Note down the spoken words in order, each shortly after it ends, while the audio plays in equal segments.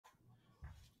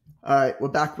All right, we're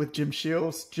back with Jim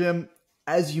Sheils. Jim,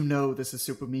 as you know, this is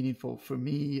super meaningful for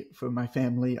me, for my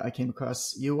family. I came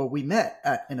across you, or we met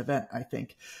at an event, I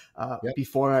think, Yeah.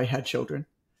 before I had children.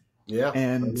 Yeah. I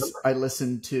And remember. I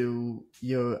listened to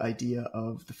your idea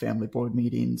of the family board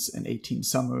meetings and 18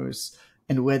 Summers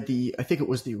and read I think it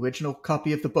was the original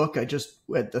copy of the book. I just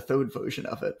read the third version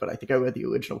of it, but I think I read the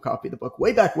original copy of the book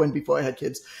way back when, before I had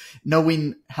kids,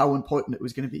 knowing how important it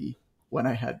was going to be when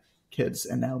I had kids.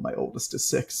 And now my oldest is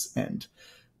 6, and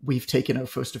we've taken our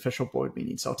first official board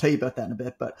meeting. So I'll tell you about that in a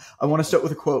bit, but I want to start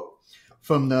with a quote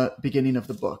from the beginning of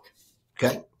the book.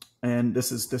 Okay. And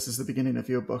this is the beginning of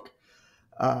your book.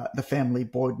 The family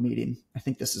board meeting. I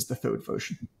think this is the third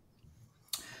version.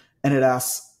 And it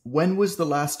asks, when was the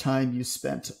last time you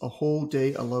spent a whole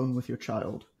day alone with your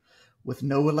child with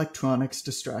no electronics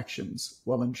distractions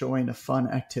while enjoying a fun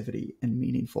activity and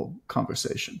meaningful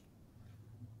conversation?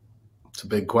 It's a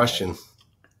big question.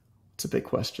 It's a big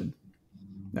question.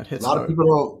 That hits A lot of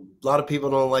hard.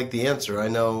 people don't like the answer. I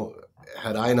know,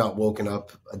 had I not woken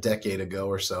up a decade ago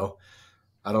or so,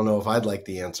 I don't know if I'd like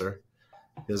the answer.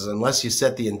 Because unless you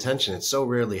set the intention, it so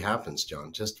rarely happens,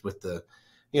 John. Just with the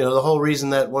whole reason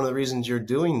that one of the reasons you're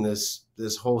doing this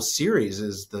whole series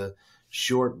is the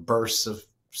short bursts of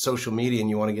social media, and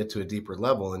you want to get to a deeper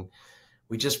level, and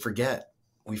we just forget.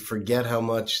 We forget how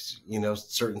much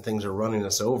certain things are running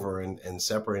us over and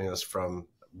separating us from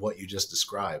what you just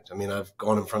described. I mean, I've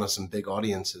gone in front of some big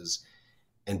audiences,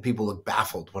 and people look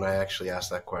baffled when I actually ask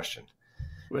that question.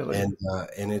 Really?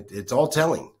 And it's all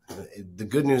telling. The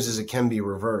good news is it can be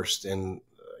reversed. And,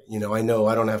 I know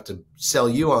I don't have to sell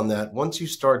you on that. Once you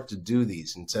start to do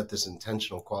these and set this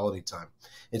intentional quality time,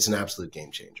 it's an absolute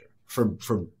game changer for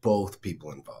both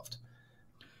people involved.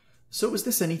 So is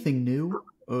this anything new,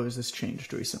 or has this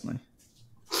changed recently?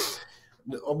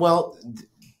 Well,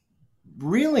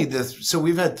 really, so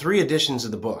we've had 3 editions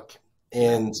of the book.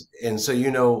 And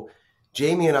so,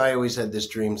 Jamie and I always had this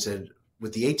dream, said,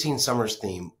 with the 18 Summers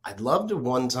theme, I'd love to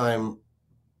one time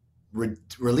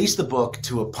release the book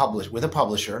to a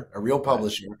publisher, a real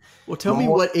publisher. Well, tell me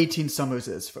what 18 Summers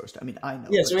is first. I mean, I know.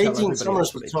 Yeah, so tell 18 everybody Summers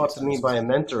else what was 18 taught to me Summers by is. a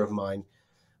mentor of mine,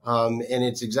 and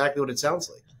it's exactly what it sounds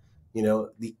like.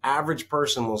 The average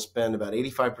person will spend about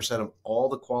 85% of all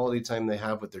the quality time they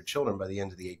have with their children by the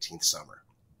end of the 18th summer.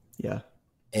 Yeah.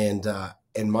 And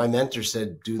my mentor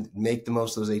said, make the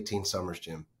most of those 18 summers,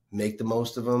 Jim. Make the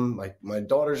most of them. My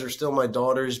daughters are still my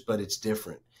daughters, but it's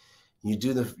different.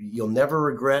 You'll never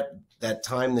regret that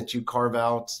time that you carve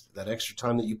out, that extra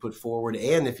time that you put forward.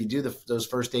 And if you do those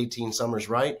first 18 summers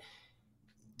right,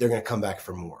 they're going to come back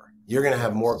for more. You're going to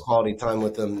have more quality time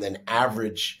with them than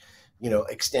average,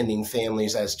 extending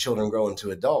families as children grow into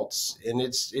adults. And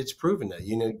it's proven that,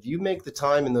 if you make the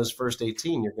time in those first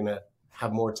 18, you're going to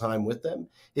have more time with them.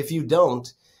 If you don't,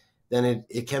 then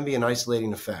it can be an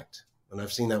isolating effect. And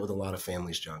I've seen that with a lot of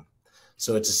families, John.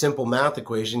 So it's a simple math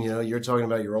equation. You're talking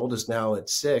about your oldest now at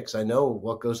 6. I know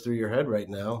what goes through your head right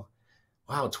now.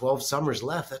 Wow, 12 summers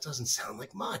left. That doesn't sound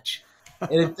like much.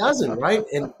 And it doesn't, right?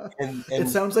 And it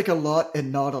sounds like a lot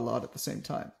and not a lot at the same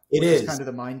time. It is kind of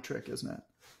the mind trick, isn't it?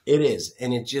 It is.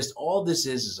 And all this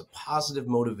is a positive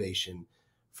motivation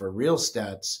for real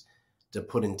stats to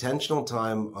put intentional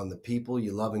time on the people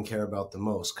you love and care about the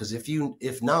most. Because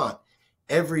if not,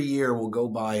 every year will go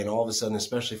by, and all of a sudden,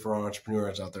 especially for our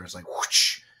entrepreneurs out there, it's like,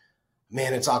 whoosh,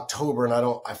 man, it's October,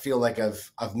 and I feel like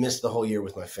I've missed the whole year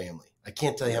with my family. I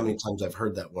can't tell you how many times I've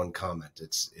heard that one comment.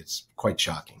 It's quite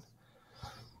shocking.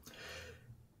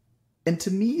 And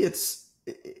to me,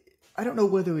 I don't know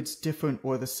whether it's different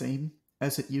or the same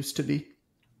as it used to be.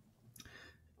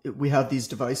 We have these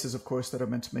devices, of course, that are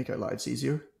meant to make our lives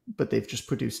easier, but they've just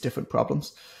produced different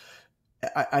problems.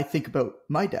 I think about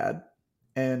my dad,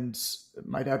 and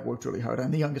my dad worked really hard.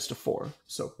 I'm the youngest of 4,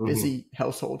 so busy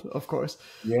household, of course.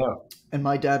 Yeah. And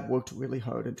my dad worked really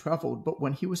hard and traveled, but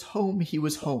when he was home, he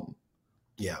was home.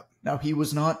 Yeah. Now, he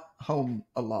was not home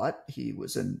a lot. He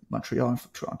was in Montreal and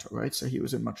from Toronto, right? So he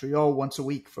was in Montreal once a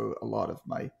week for a lot of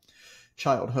my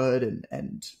childhood,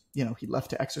 and he left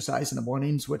to exercise in the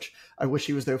mornings, which I wish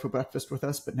he was there for breakfast with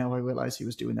us, but now I realize he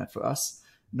was doing that for us,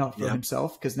 not for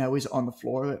himself, because now he's on the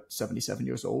floor at 77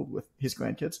 years old with his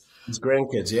grandkids. His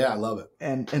grandkids, yeah, I love it.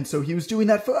 And so he was doing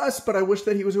that for us, but I wish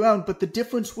that he was around. But the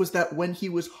difference was that when he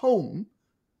was home,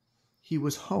 he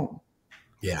was home.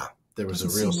 Yeah, there was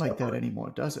Doesn't a real seem like that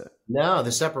anymore, does it? No,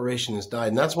 the separation has died.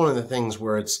 And that's one of the things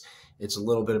where it's a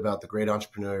little bit about the great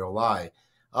entrepreneurial lie.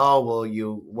 Oh, well,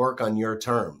 you work on your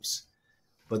terms.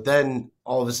 but then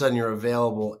all of a sudden you're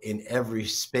available in every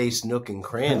space, nook, and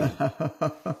cranny.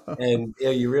 And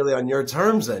you're really on your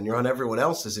terms then. You're on everyone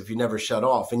else's if you never shut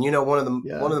off. And one of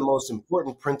the most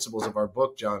important principles of our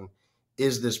book, John,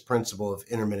 is this principle of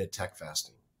intermittent tech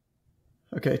fasting.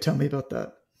 Okay, tell me about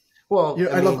that. Well,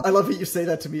 I love that you say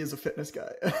that to me as a fitness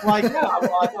guy. Like, yeah,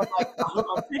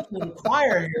 I'm preaching to the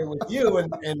choir here with you,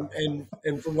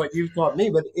 and from what you've taught me.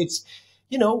 But it's,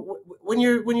 when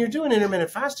you're doing intermittent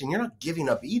fasting, you're not giving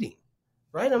up eating,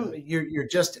 right? You're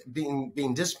just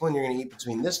being disciplined. You're going to eat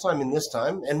between this time and this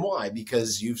time, and why?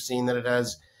 Because you've seen that it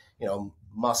has,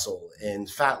 muscle and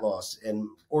fat loss and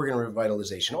organ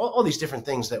revitalization, all these different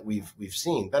things that we've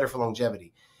seen, better for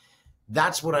longevity.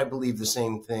 That's what I believe. The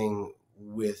same thing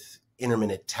with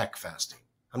intermittent tech fasting.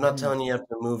 I'm not telling you have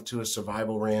to move to a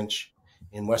survival ranch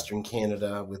in Western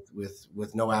Canada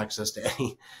with no access to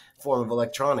any form of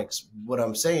electronics. What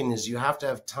I'm saying is you have to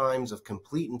have times of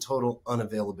complete and total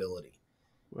unavailability.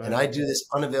 Right. And I do this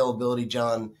unavailability,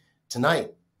 John.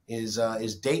 Tonight is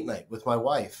date night with my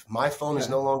wife. My phone is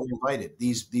no longer invited.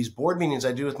 These board meetings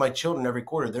I do with my children every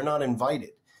quarter, they're not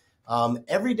invited.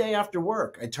 Every day after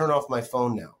work, I turn off my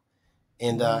phone now.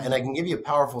 And I can give you a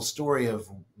powerful story of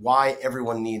why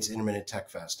everyone needs intermittent tech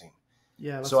fasting.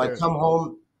 Yeah. So I come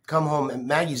home, and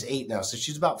Maggie's 8 now, so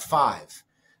she's about 5.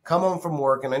 Come home from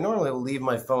work, and I normally will leave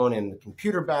my phone in the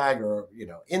computer bag or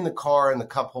in the car in the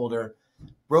cup holder.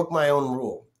 Broke my own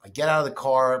rule. I get out of the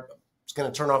car, was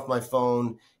going to turn off my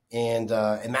phone, and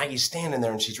Maggie's standing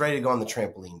there, and she's ready to go on the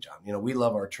trampoline, John. We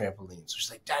love our trampoline. So she's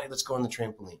like, "Daddy, let's go on the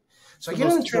trampoline." So I get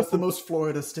on the trampoline. That's the most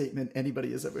Florida statement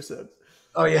anybody has ever said.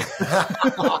 Oh yeah.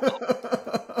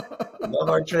 Love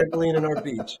our trampoline and our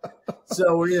beach.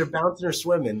 So we're either bouncing or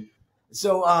swimming.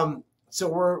 So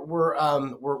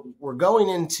we're going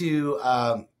into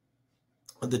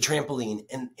the trampoline,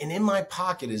 and in my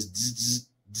pocket is zzz,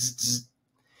 zzz, zzz.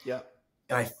 Yeah.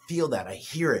 And I feel that. I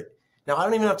hear it. Now I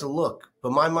don't even have to look,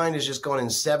 but my mind is just going in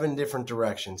 7 different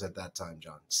directions at that time,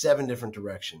 John. 7 different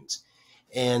directions.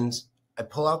 And I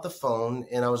pull out the phone,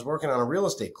 and I was working on a real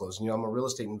estate closing. I'm a real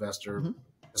estate investor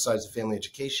besides the family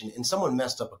education, and someone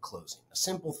messed up a closing. A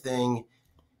simple thing.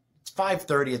 It's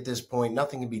 5:30 at this point.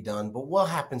 Nothing can be done. But what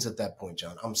happens at that point,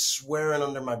 John? I'm swearing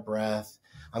under my breath.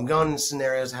 I'm going into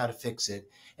scenarios how to fix it.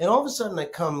 And all of a sudden, I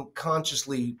come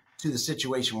consciously to the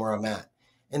situation where I'm at.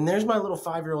 And there's my little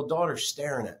 5-year-old daughter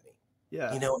staring at me.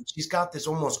 Yeah. She's got this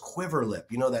almost quiver lip,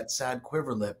 that sad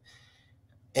quiver lip.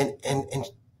 And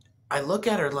I look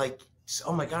at her like,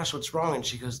 "Oh my gosh, what's wrong?" And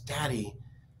she goes, "Daddy,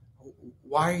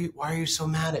 why are you so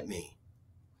mad at me?"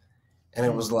 And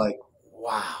it was like,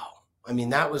 wow. I mean,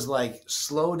 that was like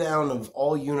slow down of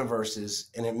all universes.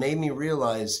 And it made me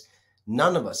realize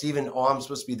none of us, even, I'm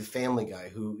supposed to be the family guy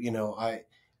who,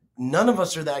 none of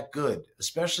us are that good,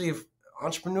 especially if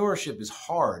entrepreneurship is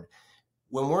hard.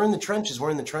 When we're in the trenches,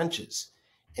 we're in the trenches.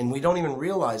 And we don't even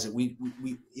realize it.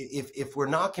 If we're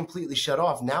not completely shut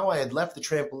off, now I had left the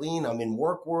trampoline. I'm in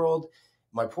work world.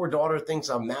 My poor daughter thinks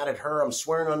I'm mad at her. I'm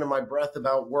swearing under my breath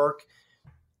about work,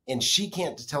 and she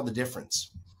can't tell the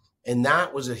difference. And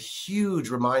that was a huge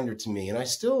reminder to me. And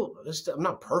I'm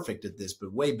not perfect at this,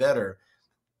 but way better.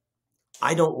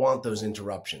 I don't want those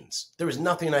interruptions. There was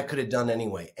nothing I could have done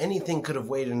anyway. Anything could have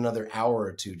waited another hour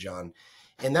or two, John.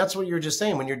 And that's what you were just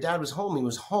saying. When your dad was home, he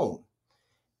was home.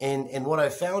 And what I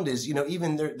found is,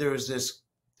 even there was this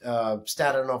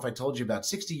stat, I don't know if I told you about,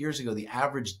 60 years ago, the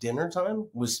average dinner time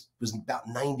was about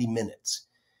 90 minutes.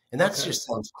 And that just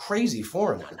sounds crazy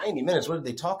foreign. 90 minutes, what did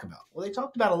they talk about? Well, they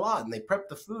talked about a lot, and they prepped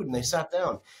the food, and they sat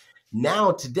down.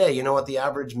 Now, today, you know what the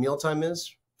average mealtime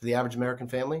is for the average American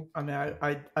family? I mean,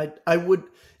 I would,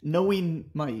 knowing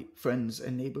my friends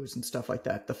and neighbors and stuff like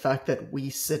that, the fact that we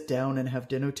sit down and have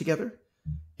dinner together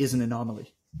is an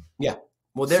anomaly. Yeah.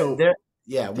 Well, the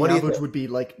average would be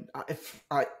like,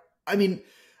 I mean,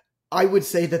 I would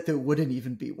say that there wouldn't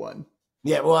even be one.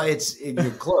 Yeah, well,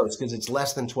 you're close because it's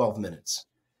less than 12 minutes.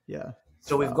 Yeah.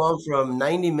 So we've gone from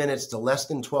 90 minutes to less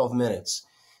than 12 minutes.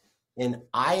 And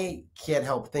I can't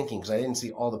help thinking, because I didn't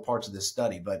see all the parts of this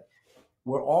study, but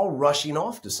we're all rushing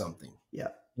off to something. Yeah.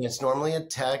 And it's normally a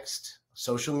text,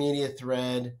 social media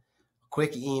thread, a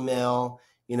quick email.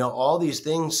 All these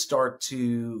things start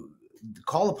to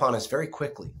call upon us very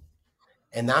quickly.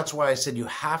 And that's why I said you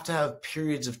have to have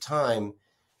periods of time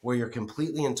where you're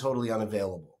completely and totally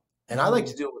unavailable. And I like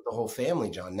to do it with the whole family,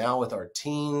 John. Now with our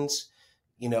teens,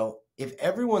 if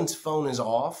everyone's phone is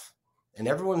off and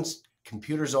everyone's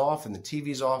computer's off and the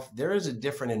TV's off, there is a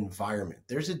different environment.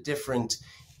 There's a different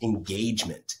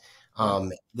engagement.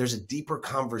 There's a deeper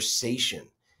conversation.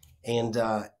 And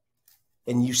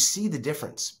you see the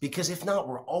difference, because if not,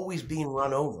 we're always being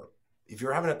run over. if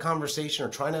you're having a conversation or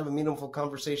trying to have a meaningful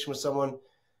conversation with someone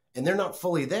and they're not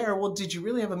fully there, well, did you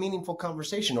really have a meaningful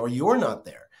conversation, or you're not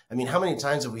there? I mean, how many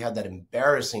times have we had that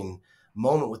embarrassing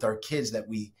moment with our kids that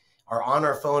we are on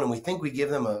our phone and we think we give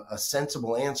them a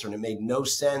sensible answer and it made no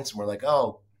sense. And we're like,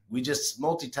 oh, we just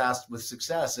multitasked with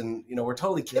success. And, we're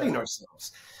totally kidding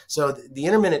ourselves. So the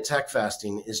intermittent tech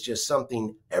fasting is just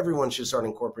something everyone should start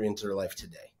incorporating into their life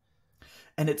today.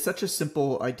 And it's such a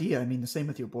simple idea. I mean, the same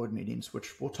with your board meetings,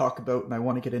 which we'll talk about. And I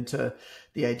want to get into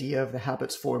the idea of the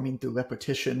habits forming through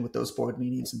repetition with those board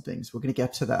meetings and things. We're going to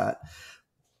get to that.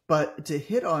 But to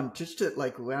hit on, just to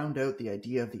like round out the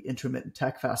idea of the intermittent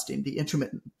tech fasting, the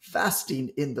intermittent fasting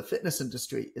in the fitness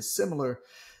industry is similar.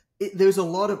 There's a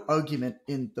lot of argument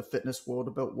in the fitness world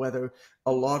about whether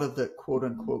a lot of the quote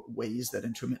unquote ways that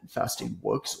intermittent fasting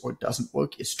works or doesn't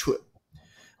work is true.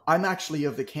 I'm actually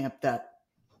of the camp that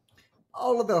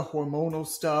all of the hormonal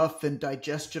stuff and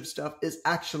digestive stuff is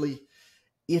actually,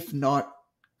 if not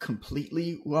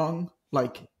completely wrong,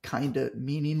 like kind of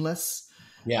meaningless.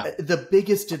 Yeah. The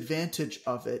biggest advantage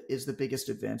of it is the biggest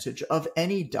advantage of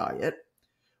any diet,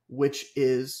 which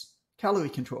is calorie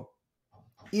control.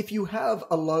 If you have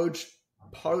a large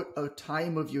part of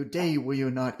time of your day where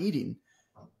you're not eating,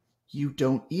 you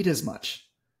don't eat as much.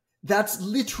 That's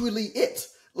literally it.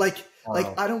 Like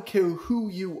I don't care who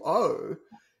you are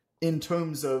in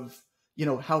terms of,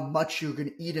 how much you're going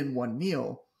to eat in one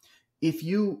meal. If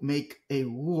you make a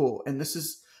rule, and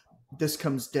this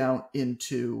comes down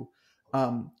into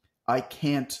I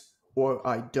can't or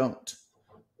I don't,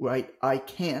 right? I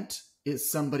can't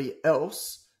is somebody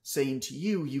else saying to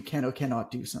you, you can or cannot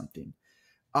do something.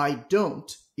 I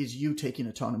don't is you taking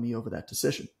autonomy over that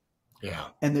decision. Yeah.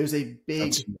 And there's a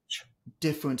big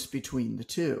difference between the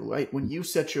two, right? When you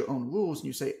set your own rules and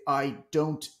you say, I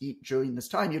don't eat during this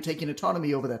time, you're taking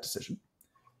autonomy over that decision.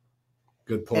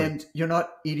 Good point. And you're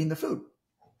not eating the food.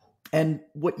 And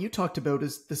what you talked about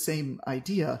is the same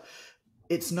idea.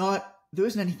 There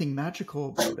isn't anything magical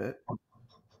about it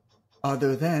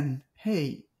other than,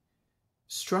 hey,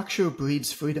 structure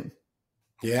breeds freedom.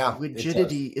 Yeah.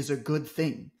 Rigidity is a good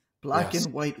thing. Black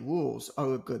and white rules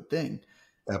are a good thing.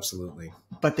 Absolutely.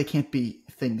 But they can't be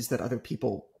things that other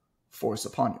people force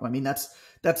upon you. I mean,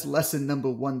 that's lesson number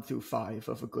 1 through 5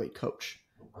 of a great coach.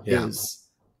 Is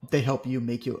they help you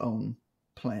make your own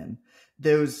plan.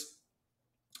 There's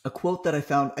a quote that I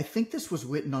found. I think this was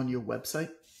written on your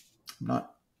website. I'm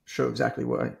not sure exactly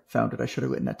where I found it. I should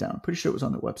have written that down. Pretty sure it was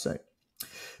on the website.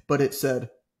 But it said,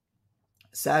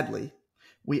 sadly,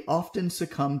 we often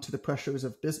succumb to the pressures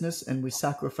of business and we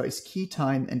sacrifice key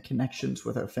time and connections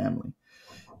with our family.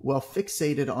 While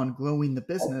fixated on growing the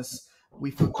business,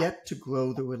 we forget to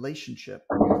grow the relationship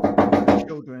with our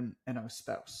children and our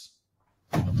spouse.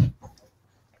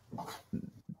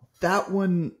 That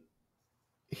one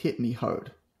hit me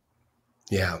hard.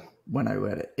 Yeah. When I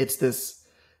read it. It's this,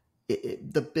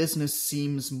 the business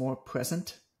seems more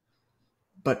present,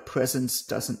 but presence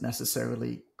doesn't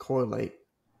necessarily correlate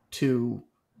to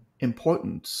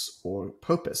importance or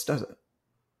purpose, does it?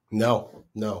 No.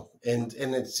 And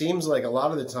it seems like a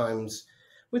lot of the times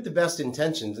with the best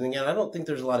intentions, and again, I don't think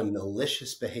there's a lot of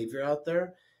malicious behavior out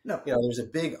there. No. There's a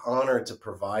big honor to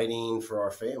providing for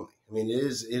our family. I mean, it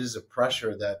is a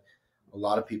pressure that a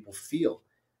lot of people feel,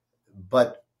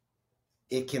 but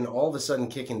it can all of a sudden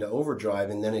kick into overdrive.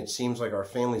 And then it seems like our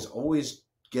family's always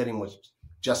getting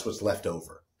what's left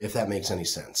over, if that makes any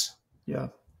sense. Yeah.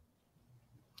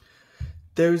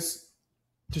 There's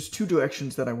 2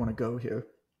 directions that I want to go here.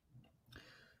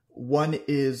 One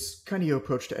is kind of your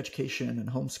approach to education and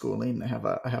homeschooling.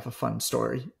 I have a fun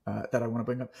story that I want to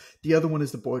bring up. The other one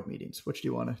is the board meetings. Which do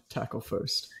you want to tackle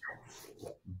first?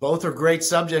 Both are great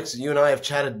subjects you and I have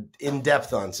chatted in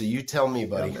depth on. So you tell me,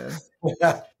 buddy.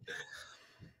 Yeah,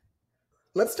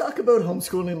 let's talk about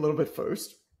homeschooling a little bit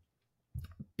first,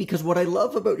 because what I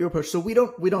love about your approach. So we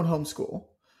don't homeschool,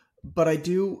 but I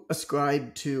do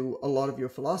ascribe to a lot of your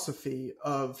philosophy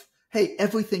of, hey,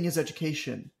 everything is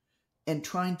education. And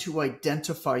trying to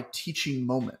identify teaching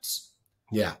moments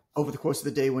over the course of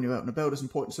the day when you're out and about is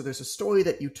important. So there's a story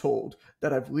that you told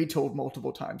that I've retold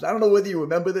multiple times. I don't know whether you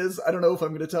remember this. I don't know if I'm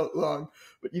going to tell it wrong,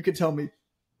 but you can tell me.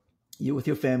 You with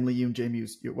your family, you and Jamie,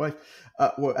 your wife,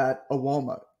 were at a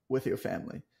Walmart with your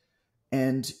family.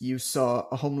 And you saw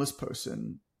a homeless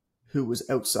person who was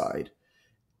outside.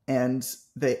 And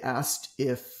they asked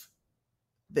if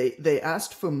They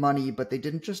asked for money, but they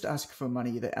didn't just ask for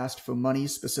money. They asked for money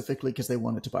specifically because they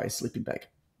wanted to buy a sleeping bag.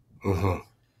 Mm-hmm.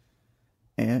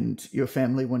 And your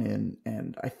family went in,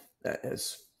 and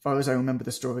as far as I remember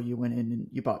the story, you went in and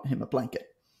you bought him a blanket.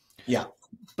 Yeah.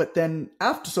 But then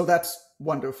after, so that's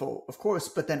wonderful, of course,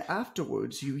 but then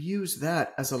afterwards you use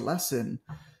that as a lesson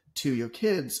to your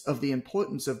kids of the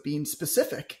importance of being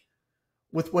specific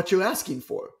with what you're asking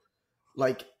for.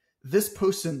 Like, this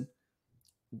person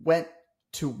went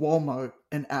to Walmart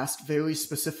and asked very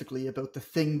specifically about the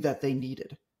thing that they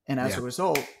needed. And as a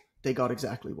result, they got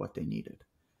exactly what they needed.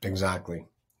 Exactly.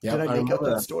 Yeah, did I make up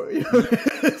that story?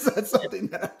 Is that something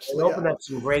that actually opened up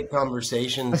some great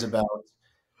conversations about,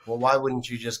 well, why wouldn't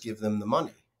you just give them the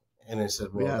money? And I said,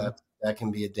 well, that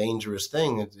can be a dangerous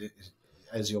thing,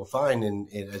 as you'll find,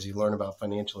 as you learn about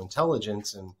financial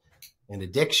intelligence and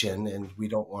addiction. And we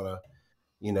don't want to,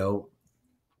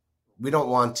 we don't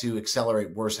want to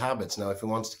accelerate worse habits. Now, if it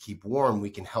wants to keep warm, we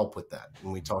can help with that.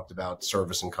 And we talked about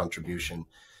service and contribution.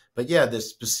 But yeah, the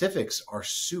specifics are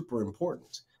super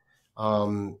important.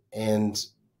 And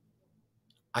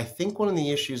I think one of the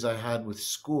issues I had with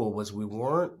school was we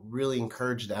weren't really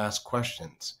encouraged to ask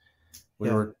questions.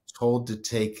 We were told to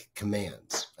take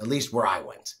commands, at least where I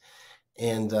went.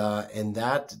 And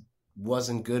that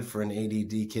wasn't good for an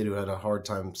ADD kid who had a hard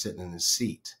time sitting in his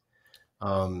seat.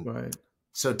 Right.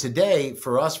 So today,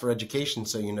 for us, for education,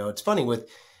 so, it's funny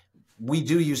we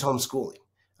do use homeschooling.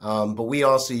 But we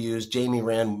also use Jamie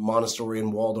ran Montessori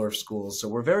and Waldorf schools. So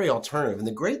we're very alternative. And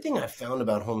the great thing I found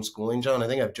about homeschooling, John, I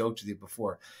think I've joked with you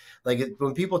before,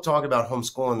 when people talk about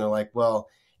homeschooling, they're like, well,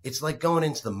 it's like going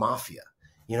into the mafia.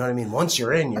 You know what I mean? Once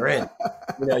you're in, you're in.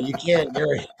 You can't,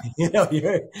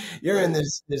 you're in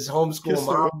this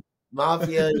homeschool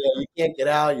mafia. You can't get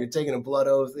out. You're taking a blood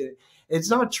oath. It's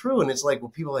not true. And it's like, well,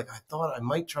 people are like, I thought I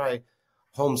might try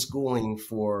homeschooling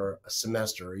for a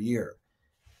semester or a year.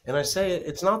 And I say,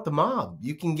 it's not the mob.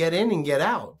 You can get in and get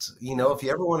out. If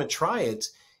you ever want to try it,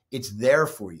 it's there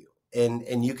for you.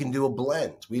 And you can do a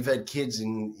blend. We've had kids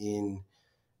in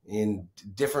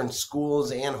different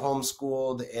schools and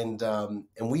homeschooled,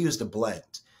 and we used a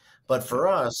blend. But for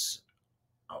us,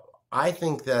 I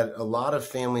think that a lot of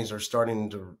families are starting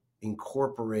to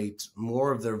incorporate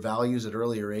more of their values at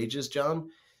earlier ages, John.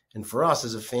 And for us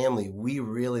as a family, we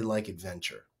really like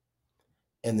adventure.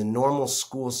 And the normal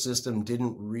school system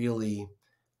didn't really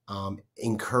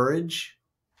encourage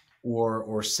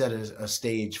or set a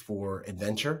stage for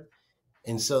adventure.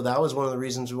 And so that was one of the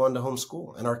reasons we wanted to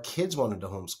homeschool. And our kids wanted to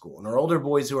homeschool. And our older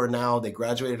boys who are now, they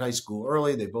graduated high school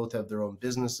early. They both have their own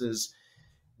businesses.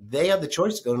 They had the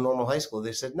choice to go to normal high school.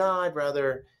 They said, no, I'd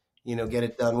rather, get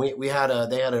it done. They had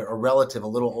a relative a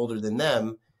little older than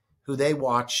them who they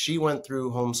watched. She went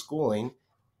through homeschooling,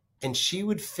 and she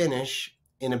would finish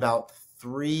in about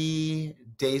 3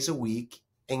 days a week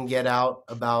and get out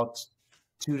about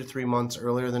 2 to 3 months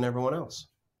earlier than everyone else.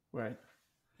 Right.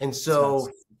 And so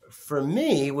for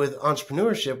me with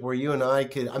entrepreneurship, where you and I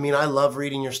I love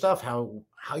reading your stuff, how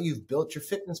you've built your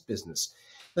fitness business.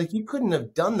 Like, you couldn't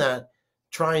have done that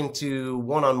trying to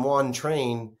one-on-one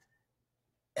train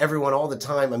everyone all the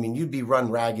time. You'd be run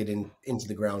ragged into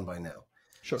the ground by now.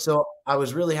 Sure. So I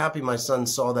was really happy my son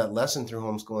saw that lesson through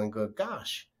homeschooling and go,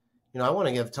 gosh, I want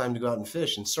to have time to go out and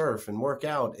fish and surf and work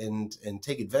out and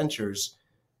take adventures.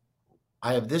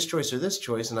 I have this choice or this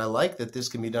choice, and I like that this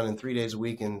can be done in 3 days a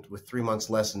week and with 3 months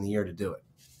less in the year to do it.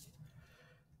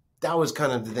 That was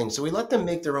kind of the thing. So we let them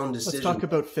make their own decision. Let's talk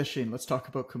about fishing. Let's talk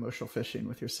about commercial fishing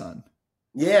with your son.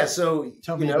 Yeah. So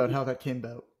tell me about how that came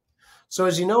about. So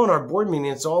as you know, in our board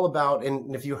meeting, it's all about,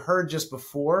 and if you heard just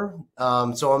before,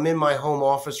 so I'm in my home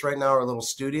office right now, our little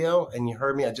studio, and you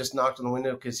heard me, I just knocked on the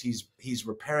window because he's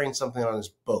repairing something on his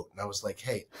boat. And I was like,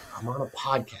 hey, I'm on a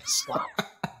podcast, stop.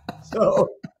 So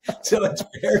it's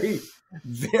very,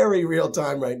 very real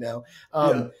time right now.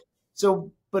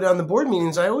 But on the board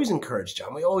meetings, I always encourage,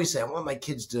 John, we always say, I want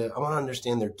to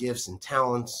understand their gifts and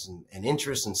talents and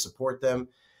interests and support them.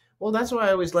 Well, that's why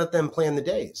I always let them plan the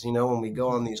days. When we go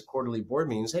on these quarterly board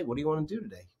meetings, hey, what do you want to do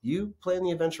today? You plan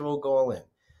the adventure, we'll go all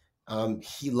in.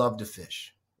 He loved to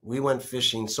fish. We went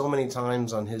fishing so many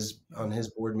times on his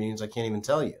board meetings, I can't even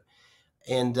tell you.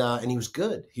 And he was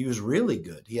good. He was really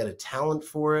good. He had a talent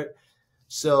for it.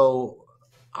 So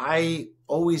I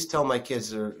always tell my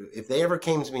kids, if they ever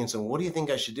came to me and said, what do you think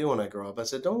I should do when I grow up? I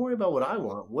said, don't worry about what I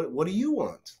want. What do you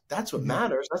want? That's what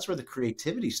matters. That's where the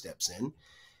creativity steps in.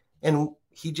 And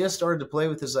he just started to play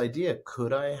with this idea.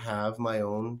 Could I have my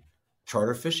own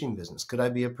charter fishing business? Could I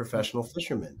be a professional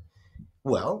fisherman?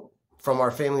 Well, from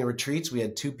our family retreats, we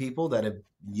had 2 people that had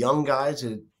young guys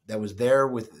that was there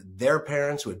with their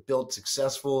parents who had built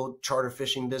successful charter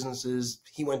fishing businesses.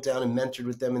 He went down and mentored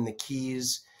with them in the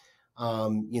Keys.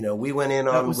 We went in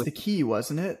on... That was the key,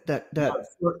 wasn't it? That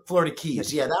Florida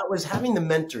Keys. Yeah, that was having the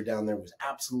mentor down there was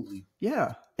absolutely...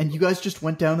 Yeah. And you guys just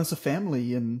went down as a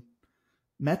family and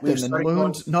met We've them and started going.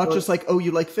 learned not just like, oh,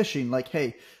 you like fishing, like,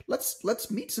 hey,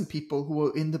 let's meet some people who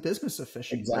are in the business of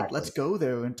fishing. Like, let's Exactly. go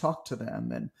there and talk to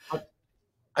them. And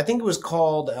I think it was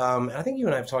called, I think you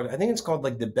and I have talked, I think it's called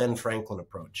like the Ben Franklin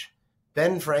approach.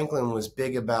 Ben Franklin was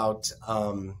big about,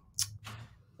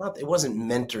 it wasn't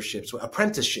mentorships,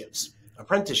 apprenticeships.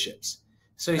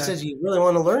 So he okay, says, you really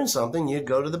want to learn something, you'd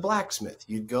go to the blacksmith,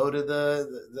 you'd go to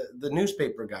the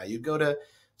newspaper guy, you'd go to,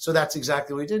 so that's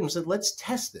exactly what he did. And said, let's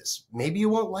test this. Maybe you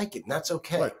won't like it, and that's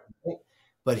okay. right.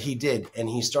 But he did. And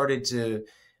he started to,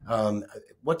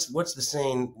 what's the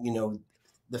saying,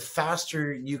 the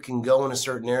faster you can go in a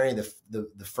certain area,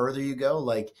 the further you go.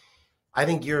 Like, I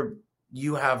think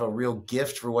you have a real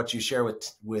gift for what you share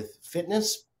with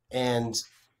fitness. And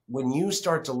when you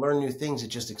start to learn new things, it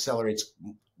just accelerates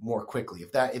more quickly.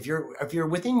 If you're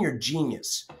within your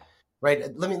genius,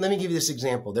 right? Let me give you this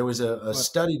example. There was a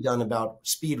study done about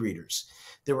speed readers.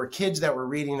 There were kids that were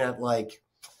reading at like,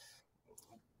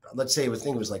 let's say, I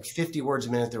think it was like 50 words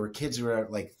a minute. There were kids who were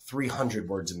at like 300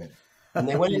 words a minute. And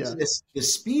they went Yeah. into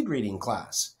this speed reading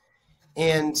class.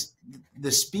 And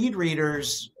the speed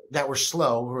readers that were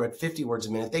slow, who were at 50 words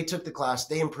a minute, they took the class,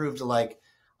 they improved to like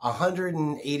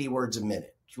 180 words a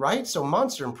minute, right? So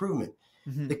monster improvement.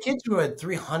 Mhm. The kids who had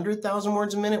 300,000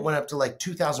 words a minute went up to like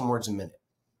 2,000 words a minute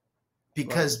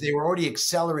because they were already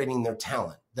accelerating their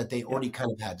talent that they already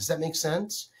kind of had. Does that make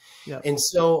sense? Yeah. And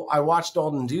so I watched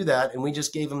Alden do that, and we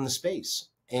just gave him the space.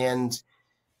 And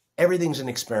everything's an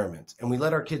experiment. And we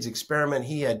let our kids experiment.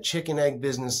 He had chicken egg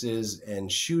businesses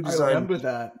and shoe design. I remember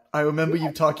that. I remember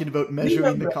you talking about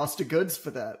measuring the cost of goods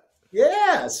for that.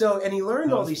 Yeah. So, and he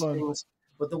learned all these fun. things.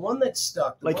 But the one that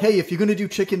stuck, like, hey, if you're going to do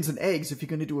chickens and eggs, if you're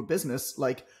going to do a business,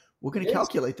 like, we're going to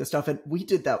calculate this stuff. And we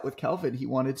did that with Calvin. He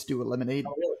wanted to do a lemonade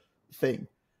thing.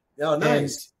 Oh,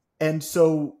 nice. And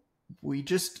so we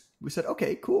said,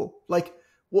 okay, cool. Like,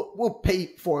 we'll pay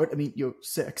for it. I mean, you're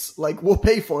 6. Like, we'll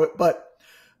pay for it, but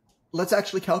let's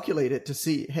actually calculate it to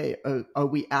see, hey, are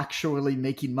we actually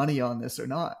making money on this or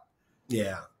not?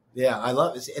 Yeah. Yeah. I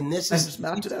love it. And this is just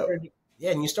mapped it out. Yeah.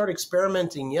 And you start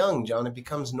experimenting young, John, it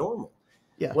becomes normal.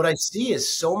 Yeah. What I see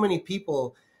is so many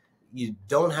people, you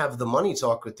don't have the money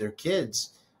talk with their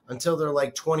kids until they're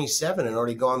like 27 and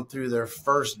already gone through their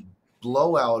first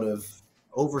blowout of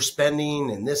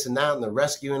overspending and this and that, and they're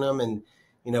rescuing them. And,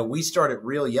 we started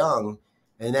real young.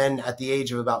 And then at the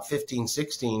age of about 15,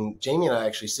 16, Jamie and I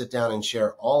actually sit down and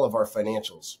share all of our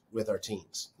financials with our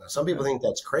teens. Now, some people think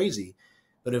that's crazy,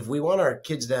 but if we want our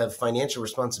kids to have financial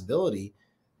responsibility,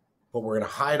 but we're going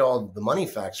to hide all the money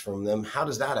facts from them, how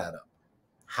does that add up?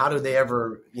 How do they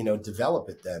ever, develop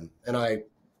it then? And I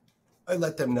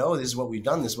let them know, this is what we've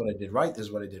done. This is what I did right. This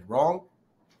is what I did wrong.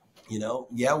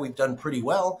 Yeah, we've done pretty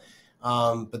well.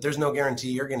 But there's no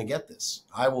guarantee you're going to get this.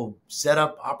 I will set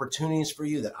up opportunities for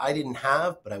you that I didn't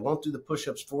have, but I won't do the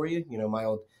push-ups for you. My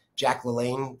old Jack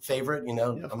LaLanne favorite,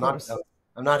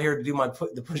 I'm not here to do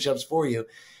the push-ups for you,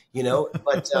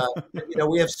 but,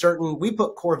 we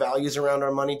put core values around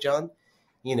our money, John,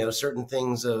 certain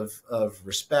things of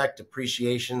respect,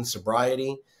 appreciation,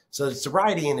 sobriety. So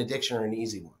sobriety and addiction are an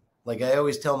easy one. Like I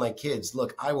always tell my kids,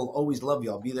 look, I will always love you.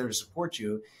 I'll be there to support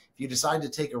you. If you decide to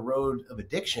take a road of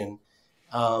addiction,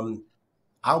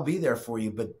 I'll be there for you,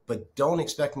 but don't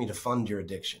expect me to fund your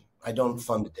addiction. I don't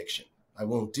fund addiction. I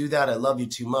won't do that. I love you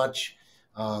too much.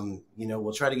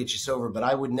 We'll try to get you sober, but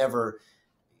I would never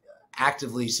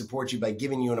actively support you by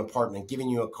giving you an apartment, giving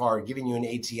you a car, giving you an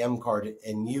ATM card,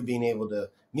 and you being able to,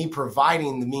 me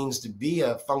providing the means to be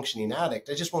a functioning addict.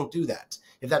 I just won't do that,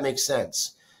 if that makes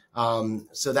sense.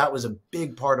 So that was a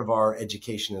big part of our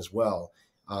education as well,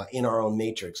 in our own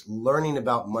matrix, learning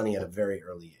about money at a very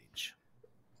early age.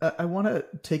 I want to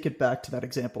take it back to that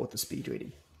example with the speed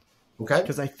reading. Okay.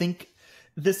 Because I think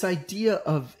this idea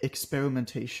of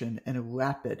experimentation and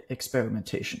rapid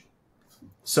experimentation.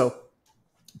 So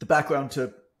the background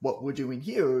to what we're doing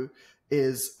here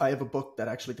is I have a book that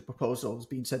actually the proposal is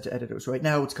being sent to editors right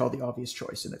now. It's called The Obvious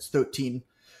Choice, and it's 13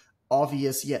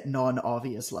 obvious yet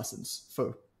non-obvious lessons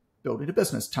for building a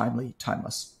business, timely,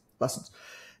 timeless lessons.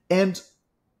 And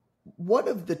one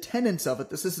of the tenets of it,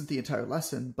 this isn't the entire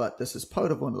lesson, but this is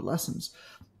part of one of the lessons,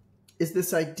 is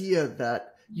this idea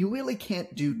that you really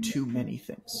can't do too many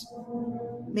things.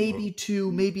 Maybe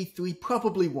 2, maybe 3,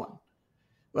 probably 1.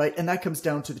 Right? And that comes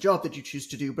down to the job that you choose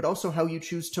to do, but also how you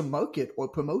choose to market or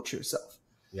promote yourself.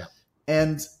 Yeah.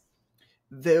 And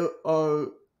there are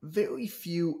very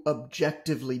few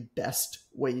objectively best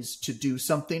ways to do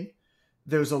something.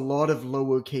 There's a lot of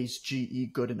lowercase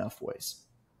ge good enough ways.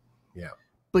 Yeah.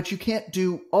 But you can't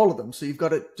do all of them. So you've got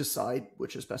to decide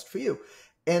which is best for you.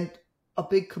 And a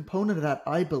big component of that,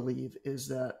 I believe, is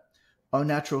that our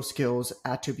natural skills,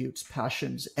 attributes,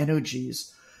 passions,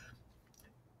 energies.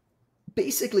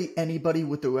 Basically, anybody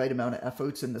with the right amount of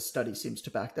efforts, and the study seems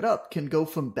to back that up, can go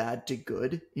from bad to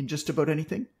good in just about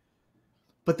anything.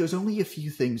 But there's only a few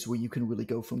things where you can really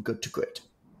go from good to great.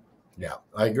 Yeah,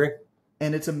 I agree.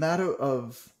 And it's a matter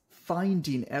of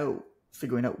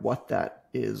figuring out what that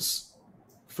is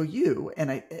for you.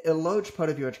 And a large part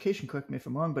of your education, correct me if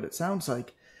I'm wrong, but it sounds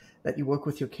like that you work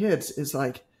with your kids is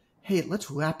like, hey, let's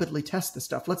rapidly test this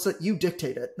stuff. Let's let you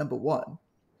dictate it, number one.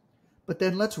 But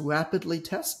then let's rapidly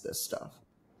test this stuff.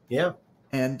 Yeah.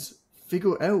 And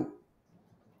figure out,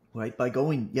 right, by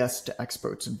going, yes, to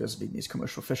experts and visiting these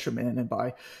commercial fishermen, and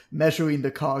by measuring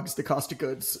the COGS, the cost of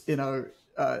goods in our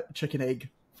chicken egg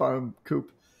farm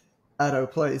coop at our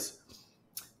place.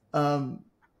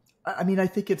 I mean, I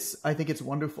think it's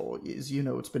wonderful. As you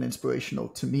know, it's been inspirational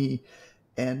to me.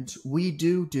 And we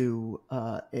do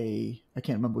I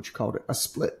can't remember what you called it, a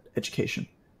split education.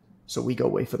 So we go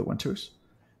away for the winters,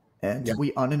 and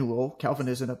we unenroll. Calvin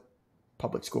is in a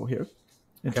public school here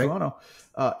in Toronto,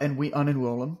 and we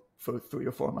unenroll him for 3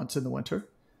 or 4 months in the winter,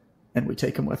 and we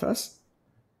take him with us,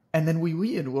 and then we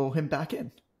re-enroll him back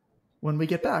in when we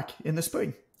get back in the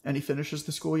spring, and he finishes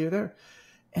the school year there,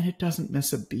 and it doesn't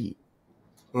miss a beat.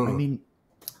 I mean,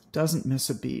 doesn't miss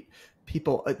a beat.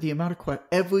 People, the amount of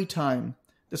every time,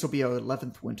 this will be our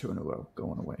 11th winter in a row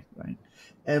going away, right?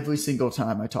 Every single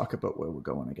time I talk about where we're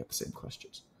going, I get the same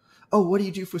questions. Oh, what do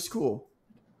you do for school?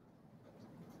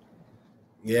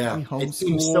 Yeah. We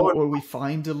homeschool, or we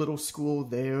find a little school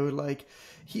there. Like,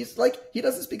 he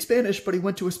doesn't speak Spanish, but he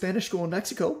went to a Spanish school in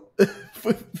Mexico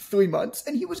for 3 months,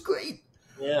 and he was great.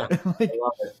 Yeah.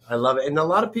 I love it. And a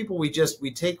lot of people, we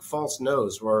take false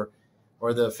no's, or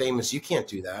the famous, you can't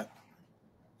do that.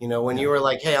 You know, when you were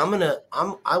like, hey, I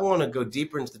want to go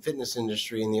deeper into the fitness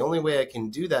industry, and the only way I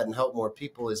can do that and help more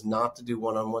people is not to do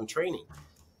one-on-one training.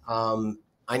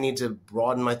 I need to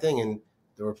broaden my thing. And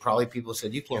there were probably people who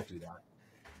said, you can't do that.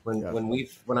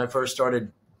 When I first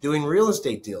started doing real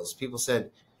estate deals, people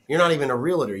said, you're not even a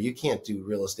realtor. You can't do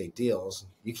real estate deals.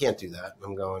 You can't do that. And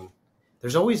I'm going,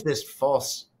 there's always this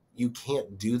false, you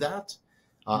can't do that.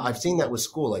 I've seen that with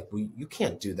school. Like, you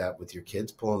can't do that with your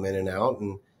kids, pull them in and out,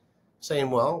 and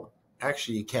saying, well,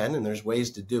 actually you can, and there's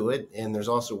ways to do it. And there's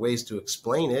also ways to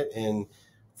explain it. And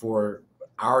for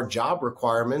our job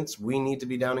requirements, we need to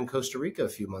be down in Costa Rica a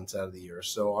few months out of the year.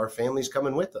 So our family's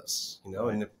coming with us, you know,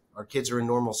 and if our kids are in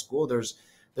normal school, there's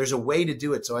a way to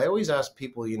do it. So I always ask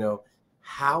people, you know,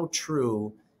 how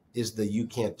true is the you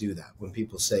can't do that when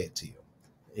people say it to you?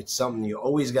 It's something you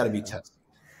always got to be testing.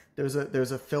 There's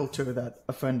a filter that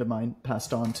a friend of mine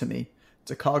passed on to me. It's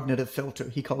a cognitive filter.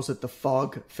 He calls it the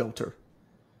fog filter,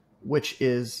 which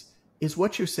is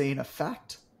what you're saying a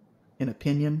fact, an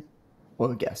opinion,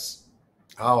 or a guess?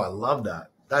 Oh, I love that.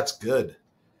 That's good.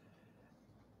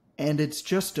 And it's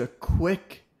just a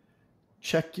quick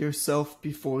check yourself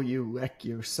before you wreck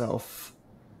yourself.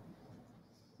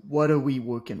 What are we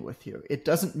working with here? It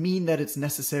doesn't mean that it's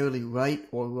necessarily right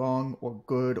or wrong or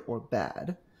good or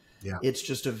bad. Yeah. It's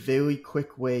just a very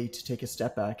quick way to take a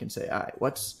step back and say, all right,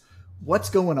 what's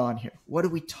going on here? What are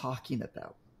we talking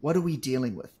about? What are we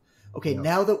dealing with? Okay,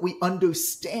 now that we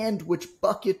understand which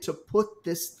bucket to put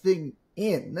this thing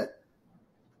in,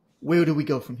 where do we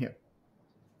go from here?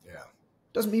 Yeah.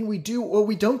 Doesn't mean we do or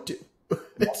we don't do.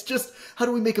 It's just, how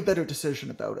do we make a better decision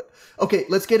about it? Okay,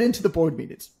 let's get into the board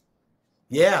meetings.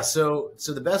 Yeah, so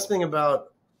the best thing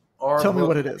about Tell me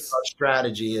what it is. Our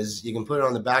strategy is you can put it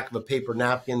on the back of a paper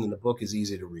napkin, and the book is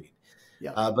easy to read.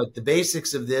 Yeah. But the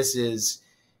basics of this is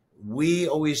we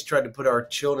always try to put our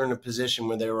children in a position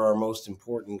where they were our most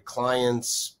important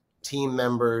clients, team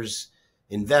members,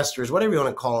 investors, whatever you want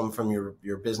to call them from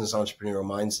your business entrepreneurial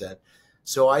mindset.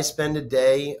 So I spend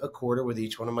a quarter with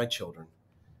each one of my children.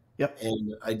 Yep.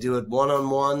 And I do it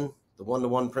one-on-one. The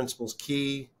one-to-one principle is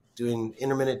key, doing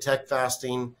intermittent tech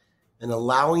fasting and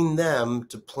allowing them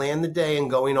to plan the day and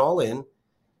going all in,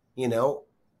 you know,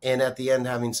 and at the end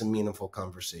having some meaningful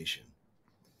conversation.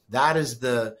 That is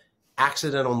the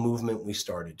accidental movement we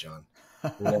started, John.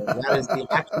 You know, that is the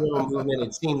accidental movement.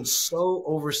 It seems so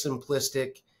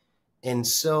oversimplistic and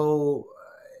so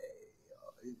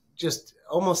just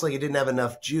almost like it didn't have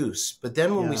enough juice. But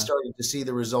then when we started to see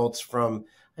the results from,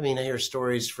 I mean, I hear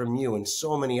stories from you and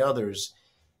so many others,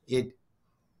 it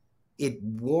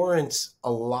warrants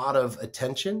a lot of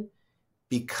attention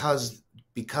because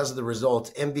of the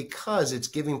results and because it's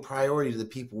giving priority to the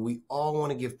people we all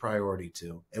want to give priority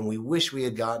to. And we wish we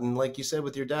had gotten, like you said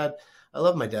with your dad, I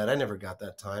love my dad. I never got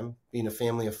that time. Being a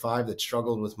family of 5 that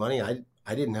struggled with money, I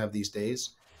didn't have these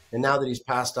days. And now that he's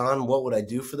passed on, what would I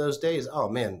do for those days? Oh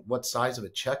man, what size of a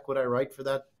check would I write for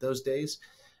those days?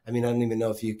 I mean, I don't even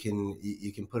know if you can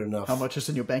put How enough. much is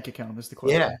in your bank account is the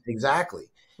Yeah, question. exactly.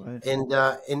 Right.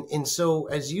 And so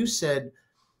as you said,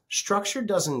 structure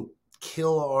doesn't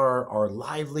kill our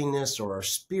liveliness or our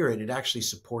spirit. It actually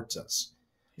supports us.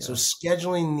 So Yeah.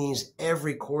 scheduling these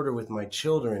every quarter with my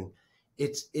children,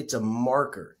 it's a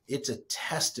marker. It's a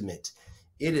testament.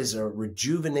 It is a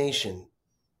rejuvenation.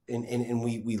 And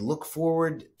we look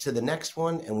forward to the next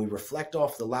one and we reflect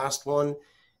off the last one.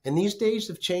 And these days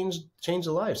have changed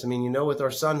the lives. I mean, with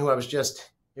our son who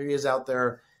here he is out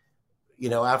there,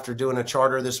 after doing a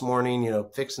charter this morning,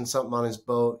 fixing something on his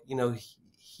boat,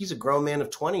 he's a grown man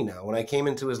of 20 now. When I came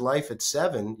into his life at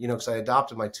 7, because I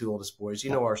adopted my 2 oldest boys,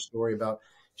 our story about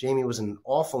Jamie was an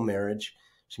awful marriage.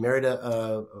 She married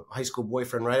a high school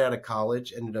boyfriend right out of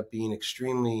college, ended up being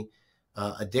extremely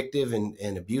addictive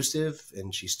and abusive.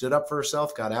 And she stood up for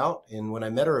herself, got out. And when I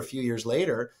met her a few years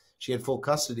later, she had full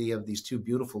custody of these 2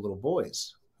 beautiful little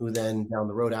boys who then down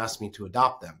the road asked me to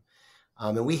adopt them.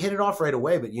 And we hit it off right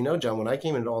away. But John, when I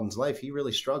came into Alden's life, he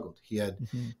really struggled. He had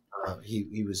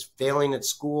he was failing at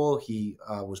school. He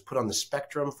was put on the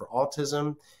spectrum for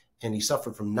autism, and he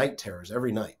suffered from night terrors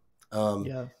every night.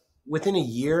 Yeah. Within a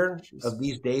year of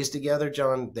these days together,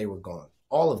 John, they were gone.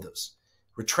 All of those.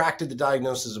 Retracted the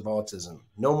diagnosis of autism.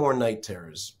 No more night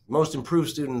terrors. Most improved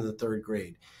student in the 3rd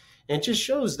grade. And it just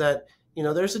shows that,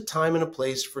 there's a time and a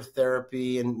place for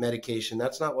therapy and medication.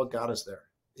 That's not what got us there.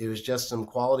 It was just some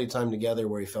quality time together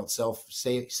where he felt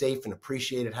safe and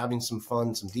appreciated, having some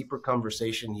fun, some deeper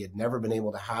conversation he had never been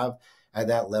able to have at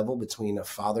that level between a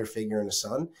father figure and a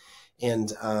son.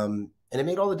 And it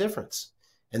made all the difference.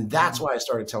 And that's why I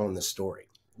started telling this story,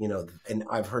 and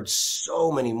I've heard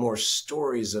so many more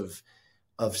stories of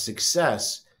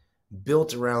success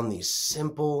built around these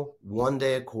simple 1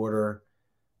 day a quarter,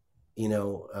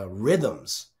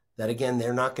 rhythms that, again,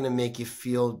 they're not going to make you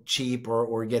feel cheap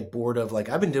or get bored of. Like,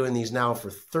 I've been doing these now for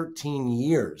 13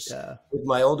 years with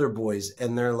my older boys,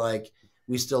 and they're like,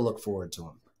 we still look forward to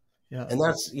them. Yeah. And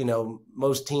that's,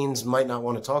 most teens might not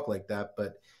want to talk like that,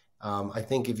 but I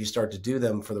think if you start to do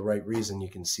them for the right reason, you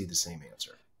can see the same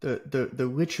answer.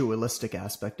 The ritualistic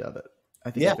aspect of it, I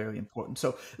think, is very important.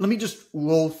 So let me just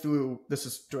roll through. This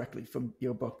is directly from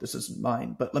your book. This isn't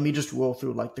mine, but let me just roll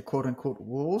through like the quote unquote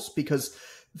rules, because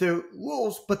they're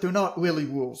rules, but they're not really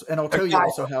rules. And I'll tell you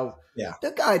also how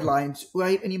they're guidelines,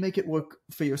 right? And you make it work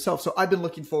for yourself. So I've been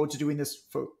looking forward to doing this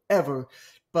forever,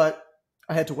 but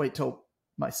I had to wait till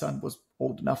my son was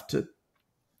old enough to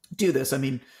do this. I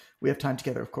mean, we have time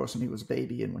together, of course, when he was a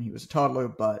baby and when he was a toddler,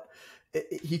 but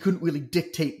he couldn't really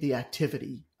dictate the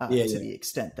activity to the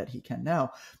extent that he can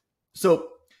now. So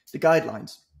the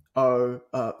guidelines are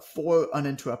 4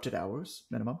 uninterrupted hours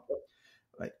minimum,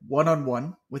 right?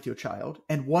 One-on-one with your child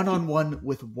and one-on-one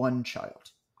with one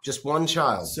child. Just one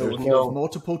child. So if you have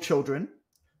multiple children,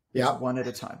 it's one at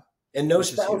a time. And no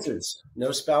spouses, no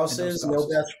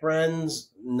best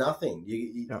friends, nothing.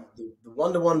 The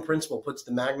one-to-one principle puts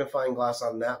the magnifying glass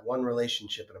on that one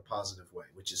relationship in a positive way,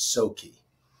 which is so key.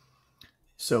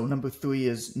 So number 3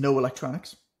 is no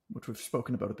electronics, which we've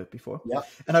spoken about a bit before. Yeah.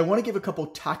 And I want to give a couple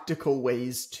tactical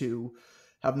ways to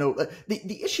have no,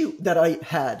 the issue that I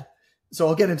had, so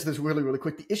I'll get into this really, really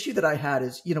quick. The issue that I had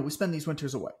is, we spend these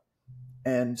winters away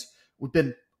and we've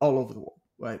been all over the world,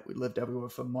 right? We lived everywhere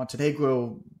from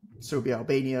Montenegro, Serbia,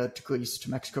 Albania, to Greece,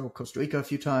 to Mexico, Costa Rica a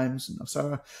few times, and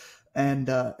Nosara, and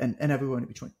everywhere in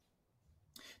between.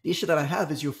 The issue that I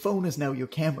have is your phone is now your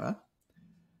camera,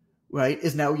 right?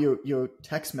 Is now your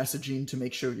text messaging to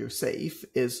make sure you're safe,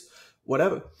 is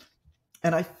whatever.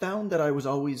 And I found that I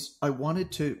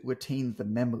wanted to retain the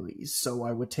memories. So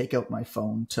I would take out my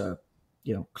phone to,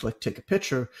 click, take a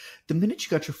picture. The minute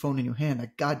you got your phone in your hand,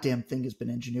 that goddamn thing has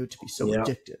been engineered to be so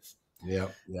addictive. Yeah.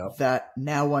 That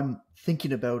now I'm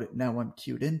thinking about it. Now I'm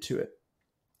cued into it.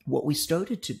 What we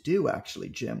started to do actually,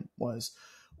 Jim, was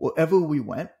wherever we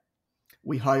went,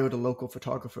 we hired a local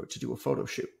photographer to do a photo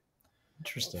shoot.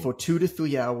 Interesting. For 2 to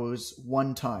 3 hours,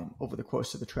 one time over the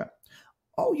course of the trip.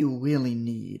 All you really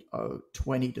need are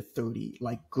 20 to 30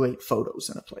 great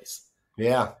photos in a place.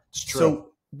 Yeah, it's true.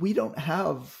 So we don't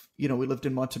have, we lived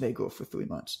in Montenegro for 3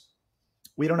 months.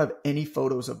 We don't have any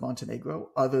photos of Montenegro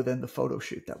other than the photo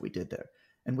shoot that we did there.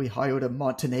 And we hired a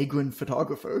Montenegrin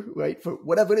photographer, right? For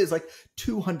whatever it is,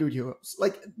 200 euros,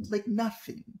 like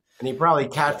nothing. And he probably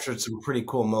captured some pretty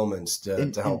cool moments to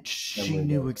help. And she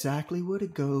knew exactly where to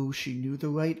go. She knew the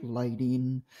right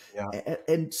lighting. Yeah.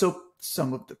 And so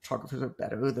some of the photographers are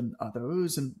better than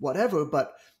others and whatever,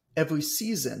 but every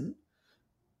season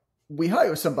we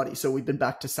hire somebody. So we've been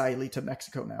back to Sayulita,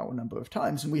 Mexico now a number of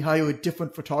times, and we hire a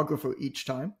different photographer each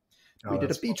time. We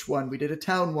did a beach one, we did a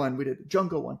town one, we did a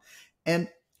jungle one. And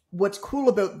what's cool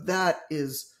about that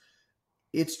is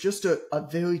it's just a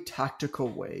very tactical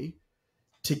way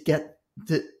to get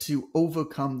to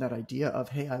overcome that idea of,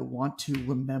 hey, I want to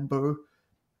remember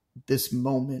this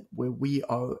moment where we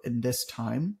are in this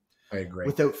time. I agree.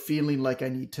 Without feeling like I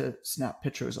need to snap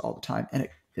pictures all the time. And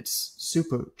it's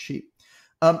super cheap.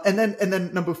 And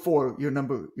then number 4,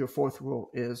 your fourth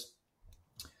rule is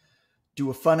do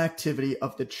a fun activity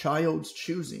of the child's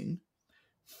choosing,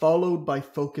 followed by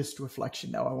focused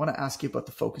reflection. Now, I want to ask you about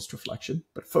the focused reflection,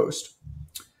 but first,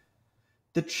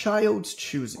 the child's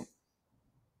choosing.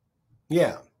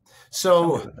 Yeah.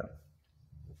 So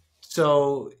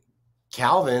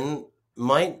Calvin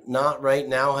might not right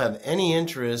now have any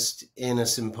interest in a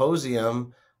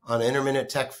symposium on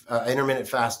intermittent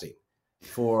fasting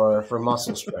for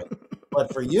muscle strength.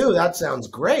 But for you, that sounds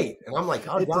great. And I'm like,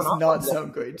 oh, it does not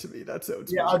sound great to me. That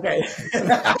sounds okay.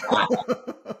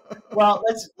 Well,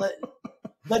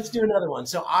 let's do another one.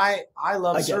 So I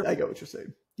love surfing. I get what you're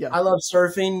saying. Yeah. I love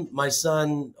surfing. My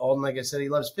son, Alden, like I said, he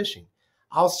loves fishing.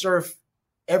 I'll surf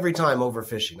every time over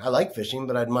fishing. I like fishing,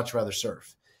 but I'd much rather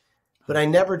surf. But I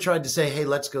never tried to say, hey,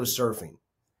 let's go surfing.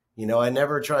 You know, I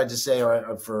never tried to say,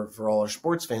 for all our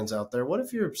sports fans out there, what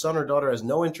if your son or daughter has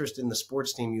no interest in the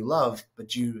sports team you love,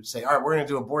 but you say, all right, we're going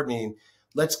to do a board meeting.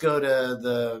 Let's go to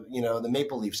the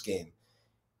Maple Leafs game.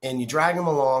 And you drag them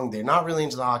along. They're not really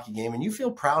into the hockey game. And you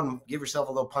feel proud and give yourself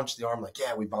a little punch to the arm like,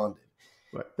 yeah, we bonded.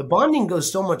 Right. The bonding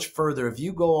goes so much further if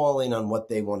you go all in on what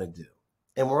they want to do.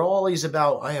 And we're always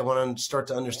about, I want to start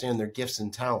to understand their gifts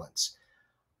and talents.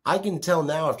 I can tell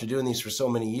now after doing these for so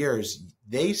many years,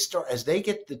 as they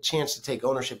get the chance to take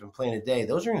ownership and plan a day,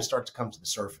 those are going to start to come to the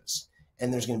surface.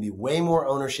 And there's going to be way more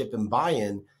ownership and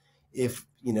buy-in if,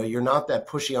 you're not that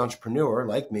pushy entrepreneur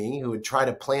like me who would try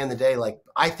to plan the day like,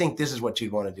 I think this is what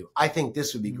you'd want to do. I think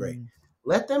this would be great.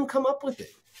 Let them come up with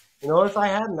it. If I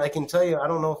hadn't, I can tell you, I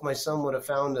don't know if my son would have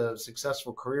found a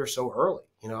successful career so early.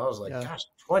 I was like, gosh,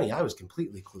 20, I was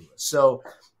completely clueless.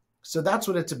 So that's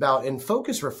what it's about. And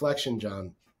focus reflection,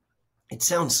 John, it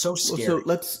sounds so scary.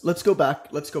 Well, so let's go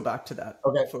back to that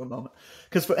for a moment.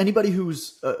 Because for anybody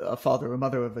who's a father or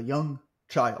mother of a young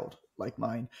child like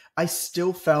mine, I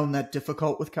still found that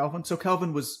difficult with Calvin. So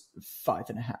Calvin was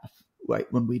 5.5,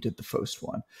 right, when we did the first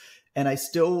one. And I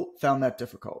still found that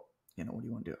difficult. What do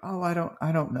you want to do? Oh, I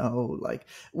don't know. Like,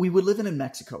 we were living in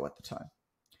Mexico at the time.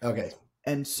 Okay.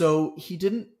 And so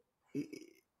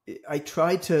I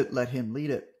tried to let him lead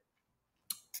it.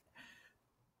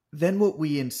 Then what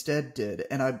we instead did,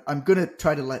 and I'm going to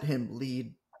try to let him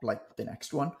lead like the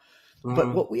next one. Mm-hmm.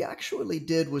 But what we actually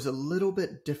did was a little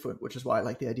bit different, which is why I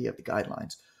like the idea of the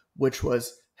guidelines, which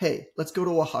was, hey, let's go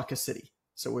to Oaxaca City.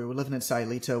 So we were living in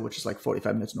Sayulita, which is like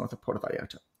 45 minutes north of Puerto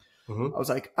Vallarta. Mm-hmm. I was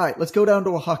like, all right, let's go down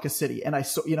to Oaxaca City. And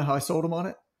you know how I sold him on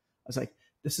it? I was like,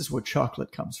 this is where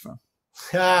chocolate comes from.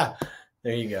 There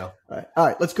you go. All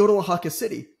right, let's go to Oaxaca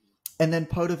City. And then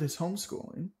part of his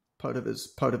homeschooling, part of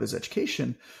his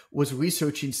education was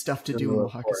researching stuff to do in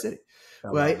Oaxaca City.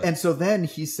 Right. And so then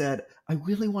he said, I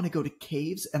really want to go to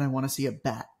caves and I want to see a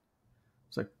bat.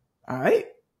 It's like, all right.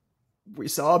 We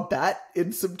saw a bat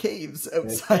in some caves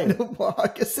outside of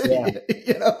Oaxaca City,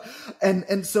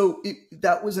 and so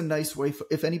that was a nice way for,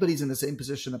 if anybody's in the same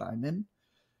position that I'm in,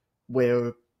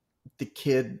 where the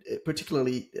kid,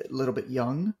 particularly a little bit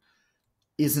young,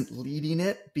 isn't leading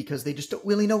it because they just don't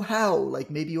really know how. Like,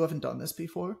 maybe you haven't done this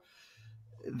before.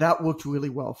 That worked really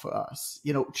well for us.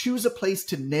 Choose a place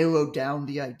to narrow down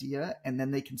the idea, and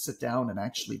then they can sit down and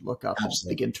actually look up and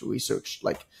begin to research.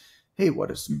 Like, hey,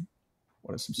 what are some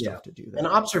stuff to do there? And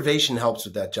observation helps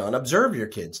with that, John. Observe your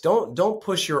kids. Don't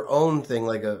push your own thing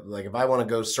like if I want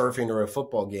to go surfing or a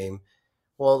football game.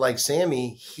 Well, like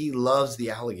Sammy, he loves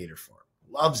the alligator farm.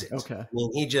 Loves it. Okay. I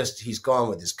mean, he's gone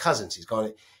with his cousins. He's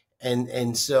gone.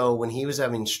 And so when he was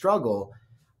having struggle,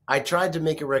 I tried to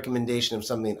make a recommendation of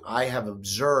something I have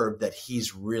observed that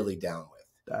he's really down with.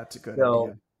 That's a good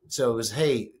idea. So it was,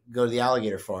 hey, go to the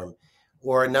alligator farm.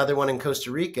 Or another one in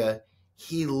Costa Rica,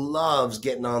 he loves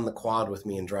getting on the quad with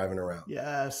me and driving around.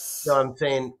 Yes. So I'm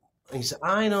saying, he said,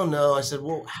 I don't know. I said,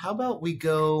 well, how about we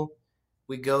go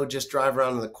just drive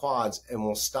around in the quads and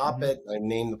we'll stop at, I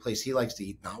named the place he likes to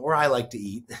eat, not where I like to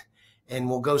eat. And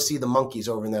we'll go see the monkeys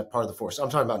over in that part of the forest. I'm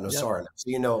talking about Nosara now, so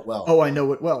you know it well. Oh, I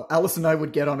know it well. Alice and I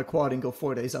would get on a quad and go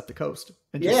 4 days up the coast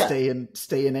and just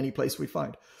stay in any place we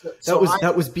find.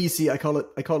 That was BC. I call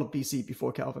it BC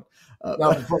before Calvin.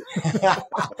 Well,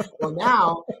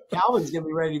 now Calvin's gonna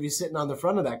be ready to be sitting on the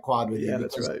front of that quad with you. Yeah,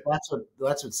 that's right.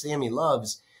 That's what Sammy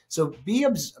loves. So be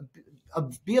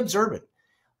observant.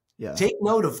 Yeah. Take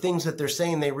note of things that they're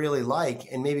saying they really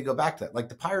like, and maybe go back to that, like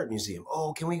the Pirate Museum.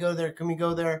 Oh, can we go there? Can we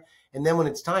go there? And then when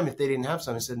it's time, if they didn't have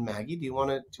some, I said, Maggie, do you want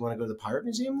to go to the Pirate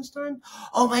Museum this time?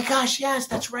 Oh my gosh, yes,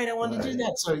 that's right. I wanted to do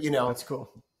that. So, that's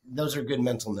cool. Those are good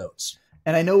mental notes.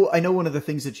 And I know one of the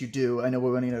things that you do, I know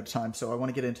we're running out of time, so I want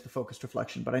to get into the focused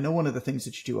reflection, but I know one of the things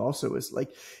that you do also is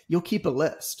like, you'll keep a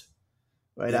list,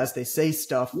 right? Yeah. As they say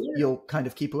stuff, you'll kind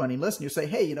of keep a running list and you'll say,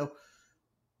 hey,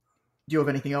 do you have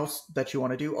anything else that you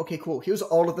want to do? Okay, cool. Here's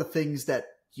all of the things that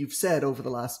you've said over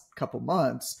the last couple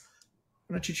months.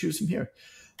 Why don't you choose from here?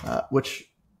 Which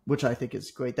I think is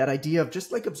great. That idea of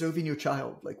just like observing your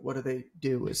child, like what do they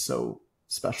do, is so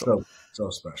special.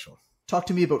 So special. Talk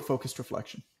to me about focused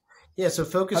reflection. Yeah, so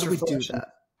focused reflection. How do we do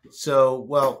that? So,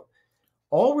 well,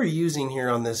 all we're using here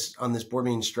on this board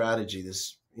meeting strategy,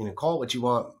 this, call it what you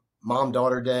want,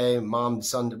 mom-daughter day,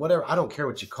 mom-son, whatever. I don't care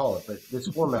what you call it, but this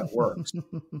format works.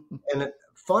 And a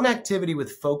fun activity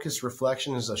with focused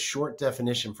reflection is a short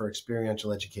definition for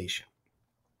experiential education.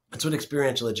 That's what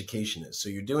experiential education is. So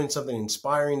you're doing something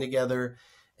inspiring together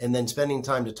and then spending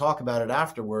time to talk about it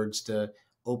afterwards to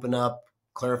open up,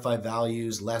 clarify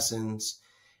values, lessons.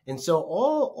 And so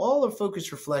all of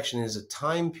focused reflection is a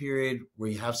time period where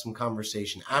you have some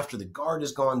conversation after the guard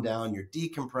has gone down, you're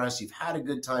decompressed, you've had a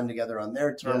good time together on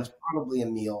their terms, probably a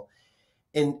meal.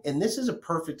 And this is a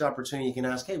perfect opportunity. You can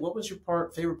ask, hey, what was your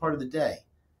favorite part of the day?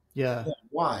 Yeah.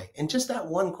 Why? And just that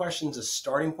one question is a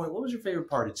starting point. What was your favorite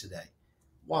part of today?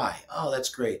 Why? Oh, that's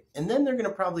great. And then they're going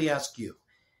to probably ask you.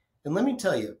 And let me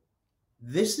tell you,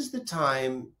 this is the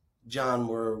time, John,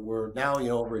 we're now,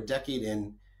 over a decade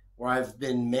in, where I've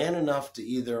been man enough to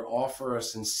either offer a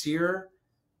sincere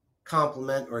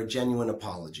compliment or a genuine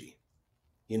apology.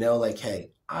 Like,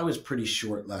 hey, I was pretty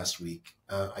short last week.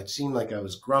 I seemed like I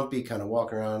was grumpy, kind of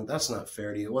walking around. That's not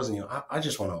fair to you. It wasn't, I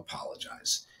just want to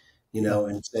apologize,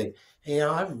 and say, hey,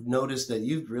 I've noticed that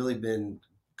you've really been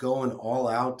going all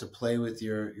out to play with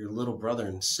your little brother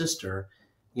and sister,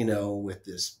 with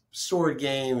this sword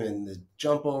game and the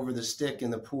jump over the stick in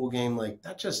the pool game. Like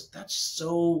that's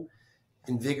so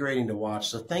invigorating to watch.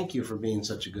 So thank you for being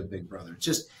such a good big brother.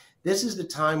 This is the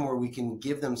time where we can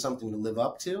give them something to live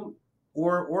up to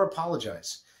or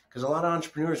apologize. Because a lot of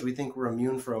entrepreneurs, we think we're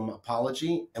immune from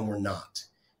apology, and we're not.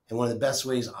 And one of the best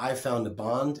ways I've found to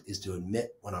bond is to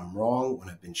admit when I'm wrong, when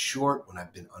I've been short, when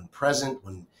I've been unpresent,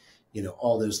 when,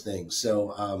 all those things.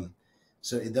 So,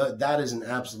 that is an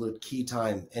absolute key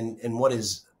time. And what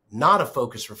is not a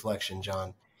focused reflection,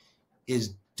 John,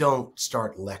 is don't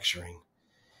start lecturing.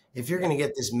 If you're going to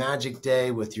get this magic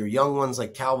day with your young ones,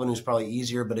 like Calvin, who's probably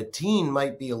easier, but a teen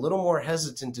might be a little more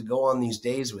hesitant to go on these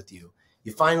days with you.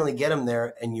 You finally get them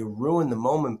there and you ruin the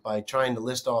moment by trying to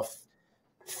list off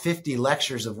 50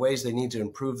 lectures of ways they need to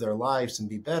improve their lives and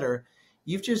be better.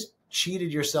 You've just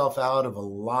cheated yourself out of a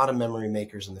lot of memory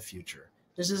makers in the future.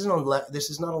 This is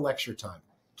not a lecture time.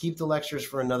 Keep the lectures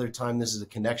for another time. This is a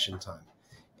connection time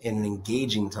and an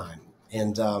engaging time.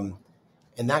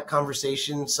 And that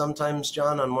conversation sometimes,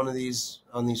 John, on these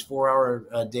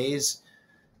 4-hour days,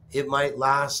 it might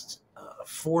last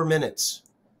 4 minutes,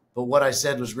 but what I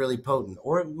said was really potent.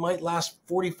 Or it might last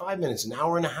 45 minutes, an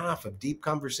hour and a half of deep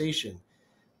conversation.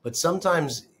 But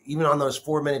sometimes, even on those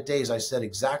 4-minute days, I said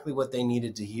exactly what they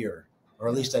needed to hear, or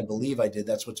at least I believe I did.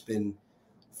 That's what's been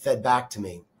fed back to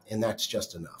me, and that's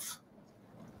just enough.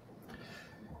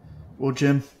 Well,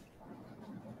 Jim,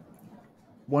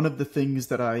 one of the things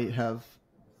that I have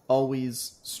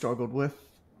always struggled with,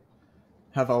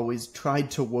 have always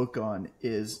tried to work on,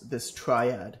 is this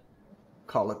triad,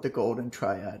 call it the golden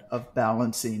triad, of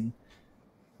balancing,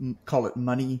 call it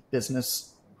money,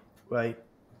 business, right,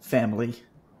 family,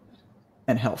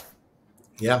 and health.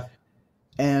 Yeah.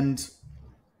 And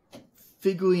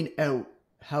figuring out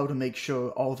how to make sure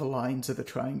all the lines of the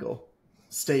triangle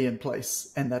stay in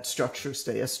place and that structure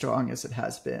stay as strong as it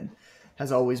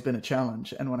has always been a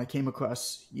challenge. And when I came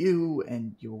across you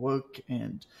and your work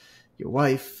and your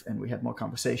wife, and we had more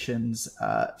conversations,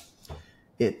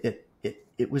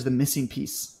 it was the missing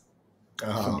piece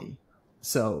for me.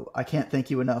 So I can't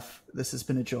thank you enough. This has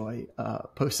been a joy.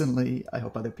 Personally, I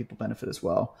hope other people benefit as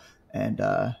well. And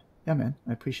yeah, man,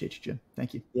 I appreciate you, Jim.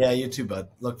 Thank you. Yeah, you too, bud.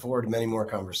 Look forward to many more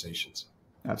conversations.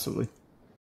 Absolutely.